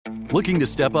Looking to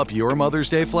step up your Mother's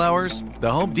Day flowers?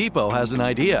 The Home Depot has an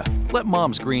idea. Let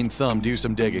Mom's green thumb do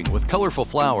some digging with colorful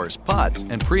flowers, pots,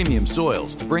 and premium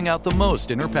soils to bring out the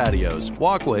most in her patios,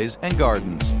 walkways, and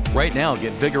gardens. Right now,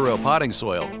 get Vigoro potting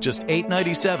soil, just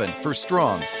 $8.97 for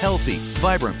strong, healthy,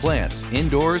 vibrant plants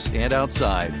indoors and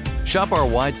outside. Shop our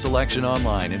wide selection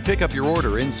online and pick up your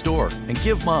order in-store and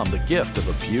give Mom the gift of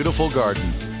a beautiful garden.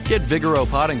 Get Vigoro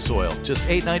potting soil, just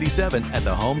 $8.97 at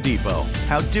the Home Depot.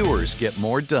 How doers get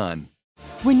more done.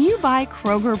 When you buy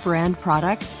Kroger brand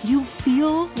products, you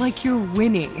feel like you're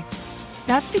winning.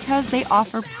 That's because they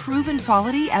offer proven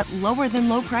quality at lower than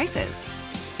low prices.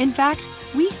 In fact,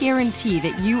 we guarantee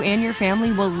that you and your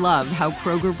family will love how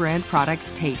Kroger brand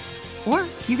products taste, or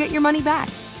you get your money back.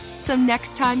 So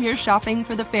next time you're shopping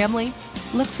for the family,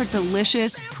 look for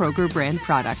delicious Kroger brand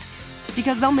products,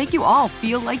 because they'll make you all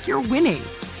feel like you're winning.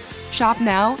 Shop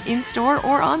now, in-store,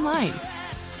 or online.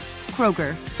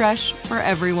 Kroger, fresh for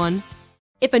everyone.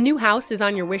 If a new house is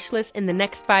on your wish list in the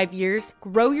next 5 years,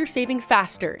 grow your savings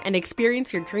faster and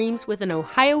experience your dreams with an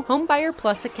Ohio Homebuyer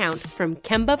Plus account from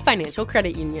Kemba Financial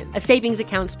Credit Union. A savings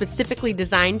account specifically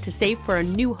designed to save for a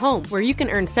new home, where you can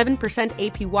earn 7%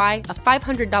 APY,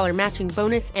 a $500 matching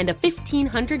bonus, and a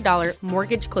 $1,500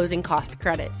 mortgage closing cost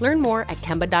credit. Learn more at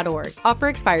Kemba.org. Offer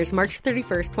expires March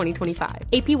 31st, 2025.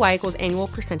 APY equals annual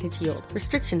percentage yield.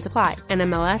 Restrictions apply.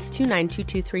 NMLS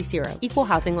 292230. Equal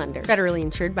housing lender. Federally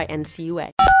insured by NCUA.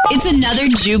 It's another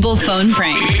Jubal phone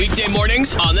prank. Weekday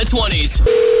mornings on the 20s.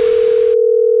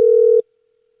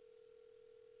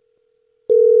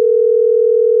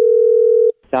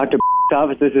 Dr.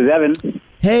 office, this is Evan.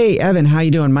 Hey, Evan, how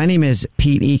you doing? My name is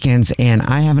Pete Ekens, and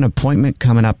I have an appointment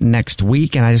coming up next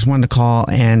week, and I just wanted to call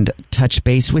and touch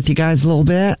base with you guys a little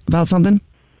bit about something.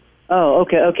 Oh,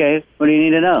 okay. What do you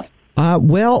need to know?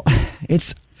 Well,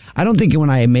 I don't think when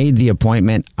I made the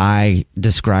appointment, I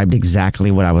described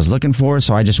exactly what I was looking for,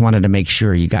 so I just wanted to make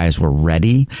sure you guys were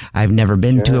ready. I've never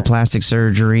been to a plastic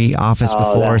surgery office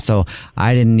before, so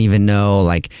I didn't even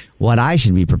know what I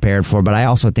should be prepared for, but I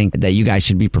also think that you guys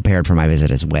should be prepared for my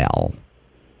visit as well.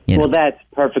 Well, that's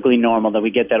perfectly normal. That we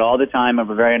get that all the time, and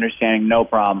we're very understanding, no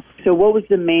problem. So what was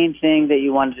the main thing that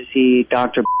you wanted to see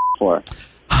Dr. for?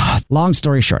 Long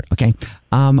story short, okay?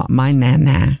 My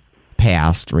Nanna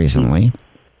passed recently.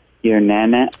 Your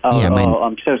Nanna?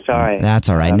 I'm so sorry. That's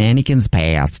all right. Nannykins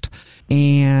passed.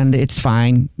 And it's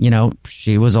fine. You know,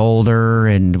 she was older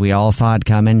and we all saw it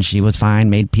coming. She was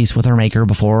fine, made peace with her maker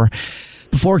before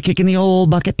kicking the old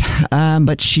bucket.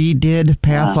 But she did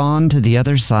pass on to the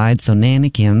other side. So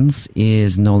Nannykins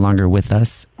is no longer with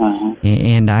us.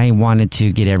 And I wanted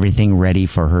to get everything ready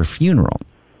for her funeral.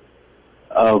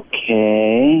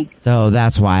 Okay. So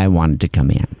that's why I wanted to come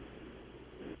in.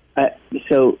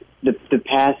 So the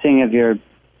passing of your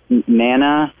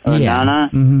Nanna or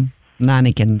Nanna? Mm-hmm.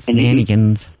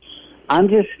 Nannykins. I'm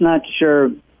just not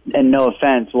sure, and no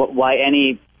offense, why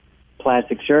any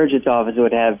plastic surgeon's office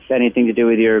would have anything to do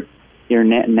with your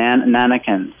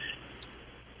Nannykins.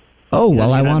 Oh,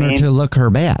 well, I want her to look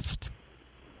her best.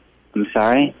 I'm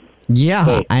sorry? Yeah,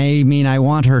 Wait. I mean, I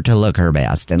want her to look her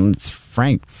best. And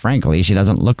frankly, she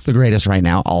doesn't look the greatest right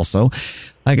now. Also,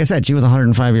 like I said, she was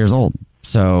 105 years old.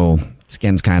 So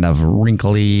skin's kind of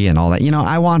wrinkly and all that. You know,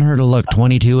 I want her to look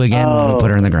 22 again when we put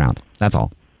her in the ground. That's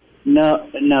all. No,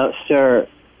 sir.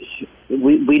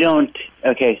 We don't.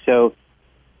 Okay, so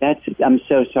I'm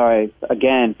so sorry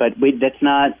again, but we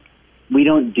don't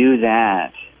do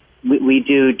that. We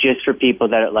do just for people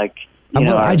that are like,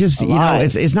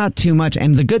 it's not too much.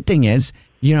 And the good thing is,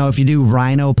 you know, if you do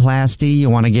rhinoplasty, you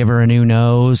want to give her a new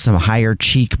nose, some higher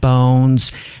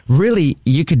cheekbones. Really,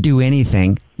 you could do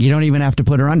anything. You don't even have to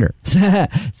put her under.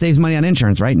 Saves money on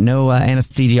insurance, right? No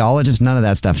anesthesiologist, none of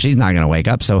that stuff. She's not going to wake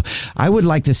up. So I would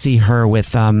like to see her with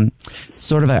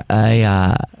sort of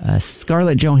a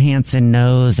Scarlett Johansson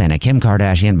nose and a Kim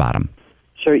Kardashian bottom.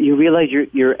 Sir, you realize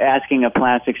you're asking a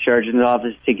plastic surgeon's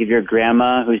office to give your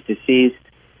grandma, who's deceased,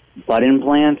 butt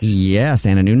implants? Yes,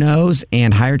 and a new nose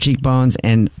and higher cheekbones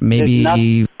and maybe...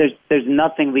 There's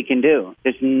nothing we can do.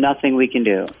 There's nothing we can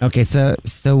do. Okay, so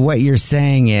what you're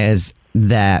saying is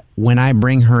that when I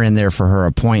bring her in there for her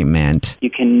appointment... You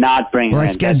cannot bring her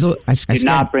in. Do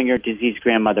not bring your deceased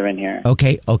grandmother in here.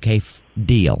 Okay,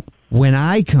 deal. When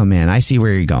I come in, I see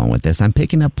where you're going with this. I'm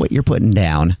picking up what you're putting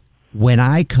down. When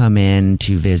I come in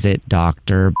to visit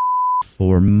Dr.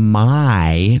 for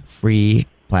my free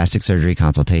plastic surgery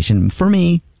consultation,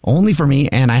 only for me,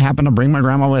 and I happen to bring my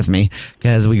grandma with me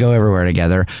because we go everywhere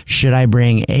together, should I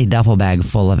bring a duffel bag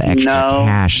full of extra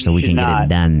cash so we can get it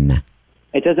done?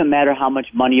 It doesn't matter how much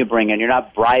money you bring in. You're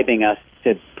not bribing us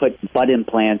to put butt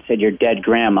implants in your dead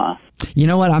grandma. You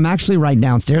know what? I'm actually right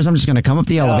downstairs. I'm just going to come up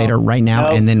the elevator right now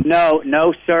and then...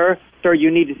 No, sir. Sir,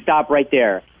 you need to stop right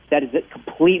there. That is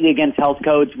completely against health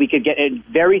codes. We could get in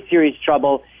very serious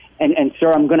trouble. And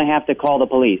sir, I'm going to have to call the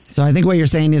police. So I think what you're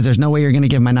saying is there's no way you're going to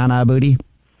give my Nanna a booty?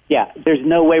 Yeah, there's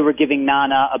no way we're giving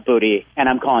Nanna a booty, and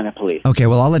I'm calling the police. Okay,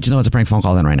 well, I'll let you know it's a prank phone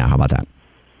call then right now. How about that?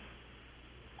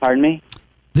 Pardon me?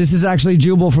 This is actually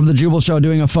Jubal from The Jubal Show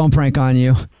doing a phone prank on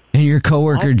you, and your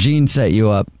coworker Gene set you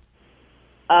up.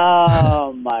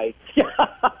 Oh, my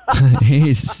God.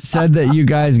 He said that you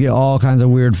guys get all kinds of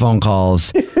weird phone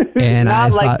calls. And Not I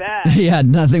like thought, that. Yeah,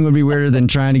 nothing would be weirder than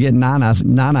trying to get Nanna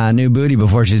a new booty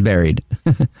before she's buried.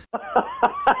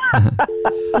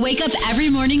 Wake up every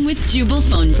morning with Jubal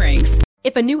phone pranks.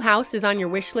 If a new house is on your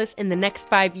wish list in the next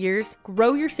 5 years,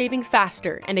 grow your savings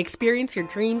faster and experience your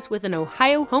dreams with an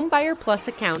Ohio Homebuyer Plus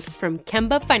account from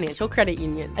Kemba Financial Credit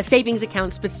Union. A savings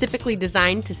account specifically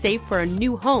designed to save for a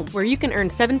new home where you can earn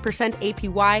 7%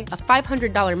 APY, a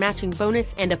 $500 matching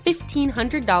bonus, and a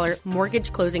 $1,500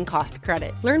 mortgage closing cost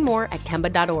credit. Learn more at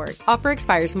Kemba.org. Offer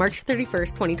expires March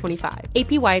 31st, 2025.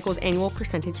 APY equals annual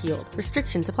percentage yield.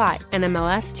 Restrictions apply.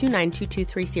 NMLS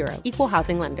 292230. Equal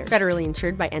housing lender. Federally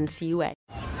insured by NCUA.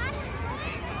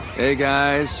 Hey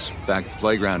guys, back at the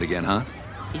playground again, huh?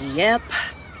 Yep.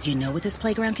 You know what this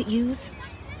playground could use?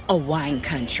 A wine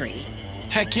country.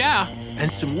 Heck yeah, and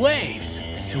some waves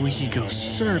so we could go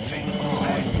surfing. Oh,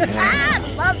 I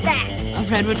love that. A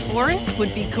redwood forest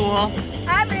would be cool.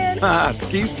 I'm in.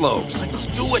 Ski slopes. let's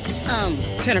do it.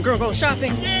 Can a girl go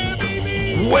shopping? Yeah,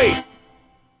 baby. Wait!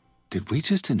 Did we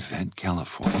just invent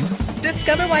California?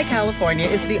 Discover why California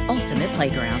is the ultimate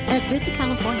playground at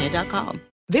visitcalifornia.com.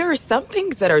 There are some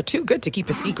things that are too good to keep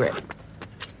a secret.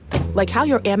 Like how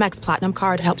your Amex Platinum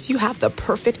card helps you have the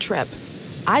perfect trip.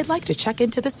 I'd like to check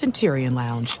into the Centurion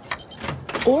Lounge.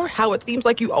 Or how it seems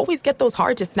like you always get those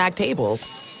hard-to-snag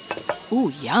tables.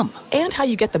 Ooh, yum. And how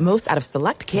you get the most out of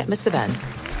select can't-miss events.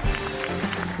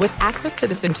 With access to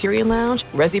the Centurion Lounge,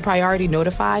 Resi Priority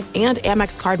Notify, and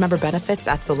Amex card member benefits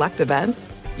at select events,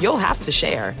 you'll have to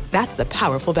share. That's the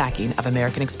powerful backing of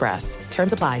American Express.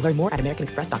 Terms apply. Learn more at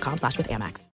americanexpress.com/withAmex.